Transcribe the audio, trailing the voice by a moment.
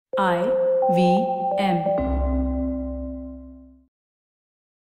IVM.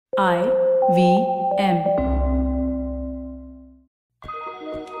 IVM.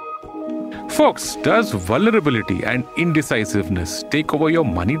 Folks, does vulnerability and indecisiveness take over your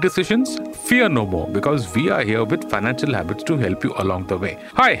money decisions? Fear no more, because we are here with financial habits to help you along the way.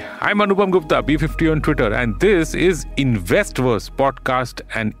 Hi, I'm Anupam Gupta, B50 on Twitter, and this is Investverse podcast,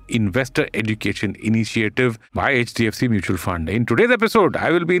 an investor education initiative by HDFC Mutual Fund. In today's episode,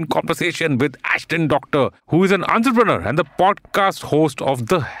 I will be in conversation with Ashton Doctor, who is an entrepreneur and the podcast host of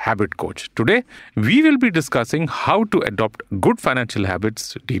The Habit Coach. Today, we will be discussing how to adopt good financial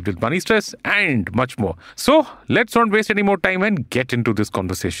habits, deal with money stress, and much more. So, let's not waste any more time and get into this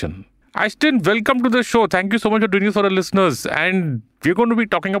conversation. Ashton, welcome to the show. Thank you so much for doing this for our listeners. And we're going to be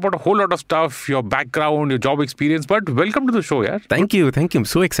talking about a whole lot of stuff, your background, your job experience. But welcome to the show, yeah. Thank you. I'm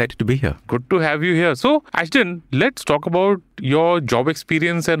so excited to be here. Good to have you here. So, Ashton, let's talk about your job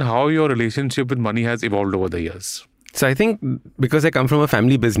experience and how your relationship with money has evolved over the years. So I think because I come from a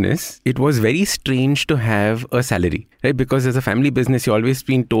family business, it was very strange to have a salary, right? Because as a family business, you're always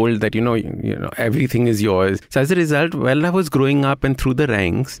being told that, you know, everything is yours. So as a result, while I was growing up and through the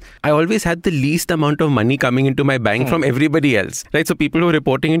ranks, I always had the least amount of money coming into my bank from everybody else, right? So people who were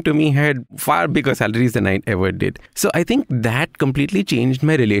reporting into me had far bigger salaries than I ever did. So I think that completely changed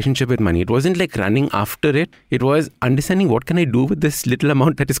my relationship with money. It wasn't like running after it. It was understanding what can I do with this little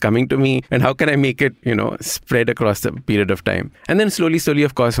amount that is coming to me and how can I make it, spread across a period of time. And then slowly,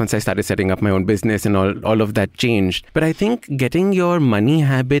 of course, once I started setting up my own business and all of that changed. But I think getting your money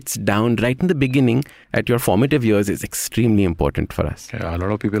habits down right in the beginning at your formative years is extremely important for us. Yeah, a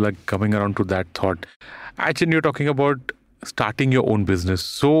lot of people are coming around to that thought. Actually, you're talking about starting your own business.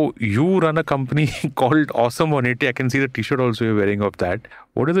 So you run a company called Awesome 180. I can see the t-shirt also you're wearing of that.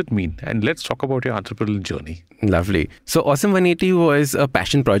 What does it mean? And let's talk about your entrepreneurial journey. Lovely. So Awesome 180 was a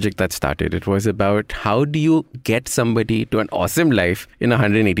passion project that started. It was about how do you get somebody to an awesome life in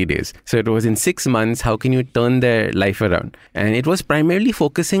 180 days. So it was in 6 months, how can you turn their life around? And it was primarily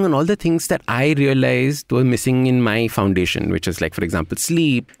focusing on all the things that I realized were missing in my foundation, which is like, for example,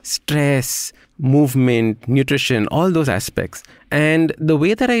 sleep, stress, movement, nutrition, all those aspects. And the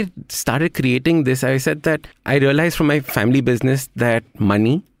way that I started creating this, I said that I realized from my family business that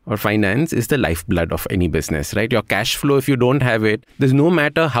money or finance is the lifeblood of any business, right? Your cash flow, if you don't have it, there's no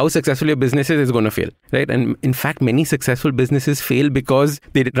matter how successful your business is, it's going to fail, right? And in fact, many successful businesses fail because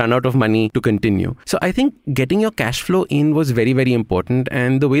they run out of money to continue. So I think getting your cash flow in was very, very important.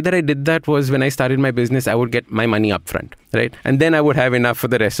 And the way that I did that was when I started my business, I would get my money upfront, right? And then I would have enough for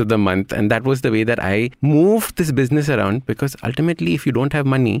the rest of the month. And that was the way that I moved this business around, because ultimately, if you don't have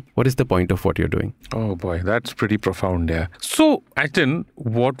money, what is the point of what you're doing? Oh boy, that's pretty profound, yeah. So, Ashton,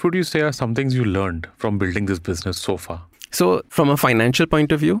 what would you say are some things you learned from building this business so far? So from a financial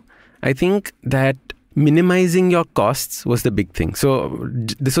point of view, I think that minimizing your costs was the big thing. So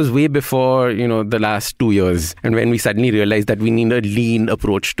this was way before, the last 2 years. And when we suddenly realized that we need a lean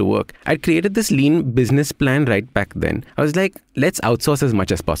approach to work, I created this lean business plan right back then. I was like, let's outsource as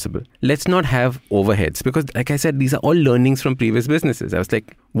much as possible. Let's not have overheads, because like I said, these are all learnings from previous businesses. I was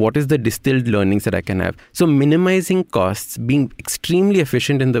like, what is the distilled learnings that I can have? So minimizing costs, being extremely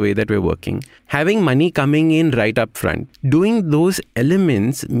efficient in the way that we're working, having money coming in right up front, doing those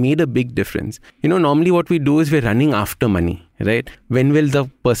elements made a big difference. Normally what we do is we're running after money, right? When will the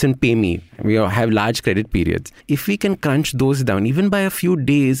person pay me? We have large credit periods. If we can crunch those down, even by a few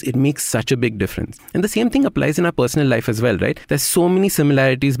days, it makes such a big difference. And the same thing applies in our personal life as well, right? There's so many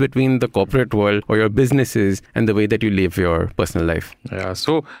similarities between the corporate world or your businesses and the way that you live your personal life. Yeah.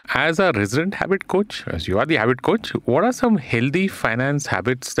 So as a resident habit coach, as you are the habit coach, what are some healthy finance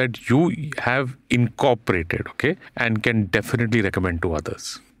habits that you have incorporated, okay, and can definitely recommend to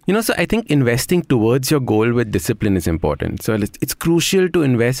others? So I think investing towards your goal with discipline is important. So it's crucial to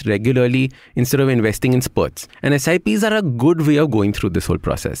invest regularly instead of investing in spurts. And SIPs are a good way of going through this whole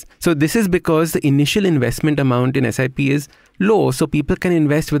process. So this is because the initial investment amount in SIP is low, so people can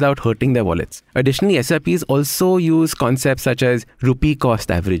invest without hurting their wallets. Additionally, SIPs also use concepts such as rupee cost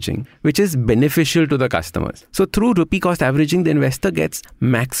averaging, which is beneficial to the customers. So through rupee cost averaging, the investor gets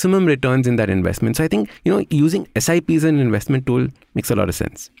maximum returns in that investment. So I think, using SIP as an investment tool makes a lot of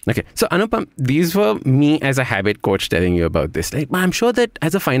sense. Okay, so Anupam, these were me as a habit coach telling you about this. I'm sure that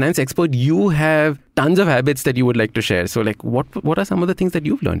as a finance expert, you have tons of habits that you would like to share. So what are some of the things that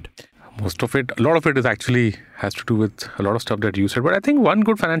you've learned? most of it, a lot of it is actually has to do with a lot of stuff that you said. But I think one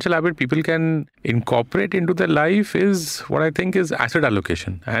good financial habit people can incorporate into their life is what I think is asset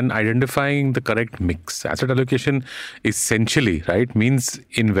allocation and identifying the correct mix. Asset allocation essentially, right, means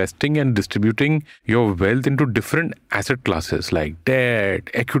investing and distributing your wealth into different asset classes like debt,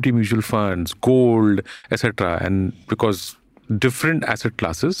 equity mutual funds, gold, etc. And because different asset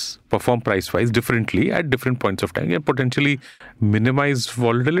classes perform price-wise differently at different points of time, you can potentially minimize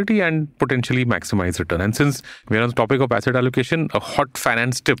volatility and potentially maximize return. And since we're on the topic of asset allocation, a hot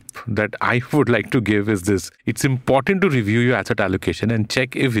finance tip that I would like to give is this. It's important to review your asset allocation and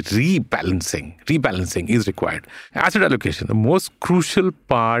check if rebalancing is required. Asset allocation, the most crucial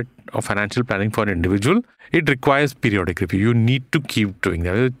part of financial planning for an individual, it requires periodic review. You need to keep doing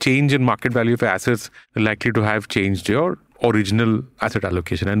that. A change in market value of assets is likely to have changed your original asset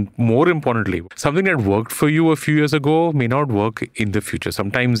allocation. And more importantly, something that worked for you a few years ago may not work in the future.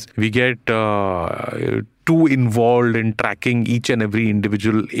 Sometimes we get too involved in tracking each and every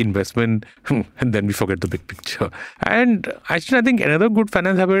individual investment and then we forget the big picture. And actually, I think another good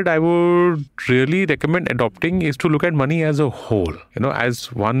finance habit I would really recommend adopting is to look at money as a whole,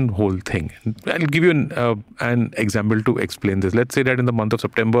 as one whole thing. I'll give you an example to explain this. Let's say that in the month of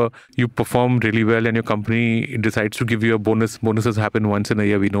September, you perform really well and your company decides to give you a bonus. Bonuses happen once in a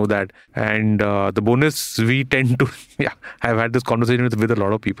year, we know that. And the bonus, we tend to, I've had this conversation with a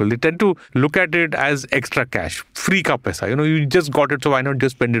lot of people. They tend to look at it as extra cash, free ka paisa. You just got it, so why not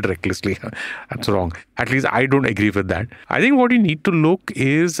just spend it recklessly? That's wrong. At least I don't agree with that. I think what you need to look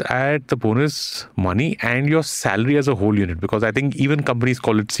is at the bonus money and your salary as a whole unit, because I think even companies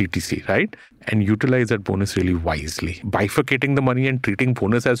call it CTC, right? And utilize that bonus really wisely. Bifurcating the money and treating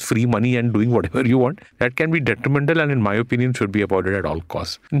bonus as free money and doing whatever you want, that can be detrimental and in my opinion should be avoided at all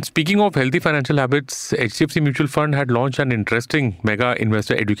costs. And speaking of healthy financial habits, HDFC Mutual Fund had launched an interesting mega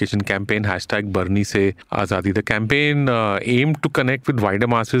investor education campaign, #Barni Se Azadi. The campaign aimed to connect with wider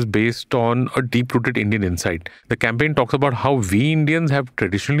masses based on a deep-rooted Indian insight. The campaign talks about how we Indians have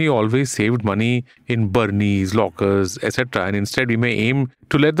traditionally always saved money in Barnis, lockers, etc. And instead we may aim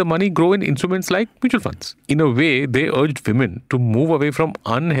to let the money grow in instruments like mutual funds. In a way, they urged women to move away from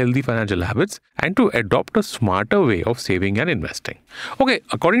unhealthy financial habits and to adopt a smarter way of saving and investing. Okay,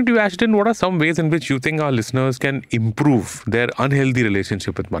 according to you, Ashton, what are some ways in which you think our listeners can improve their unhealthy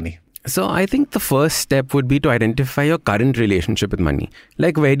relationship with money? So I think the first step would be to identify your current relationship with money.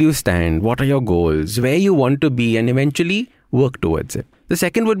 Like, where do you stand? What are your goals? Where you want to be, and eventually work towards it. The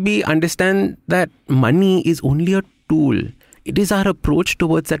second would be understand that money is only a tool. It is our approach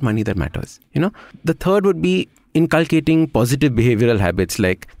towards that money that matters. The third would be inculcating positive behavioral habits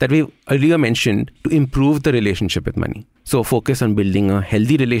like that we earlier mentioned to improve the relationship with money. So focus on building a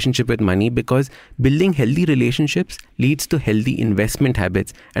healthy relationship with money, because building healthy relationships leads to healthy investment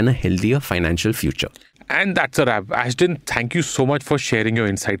habits and a healthier financial future. And that's a wrap. Ashton, thank you so much for sharing your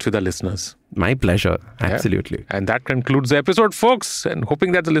insights with our listeners. My pleasure. Absolutely. Yeah. And that concludes the episode, folks. And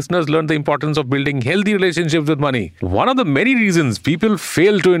hoping that the listeners learned the importance of building healthy relationships with money. One of the many reasons people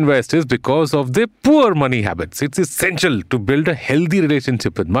fail to invest is because of their poor money habits. It's essential to build a healthy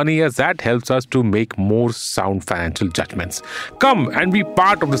relationship with money, as that helps us to make more sound financial judgments. Come and be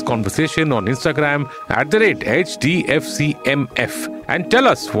part of this conversation on Instagram @HDFCMF. And tell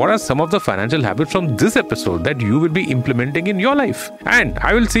us what are some of the financial habits from this episode that you will be implementing in your life. And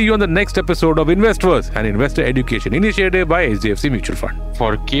I will see you on the next episode of Investverse, an investor education initiative by HDFC Mutual Fund.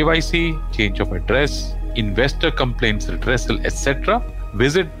 For KYC, change of address, investor complaints redressal, etc.,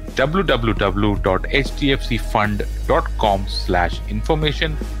 visit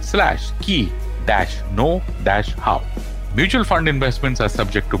www.hdfcfund.com/information/key-know-how. Mutual fund investments are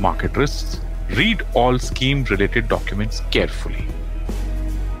subject to market risks. Read all scheme-related documents carefully.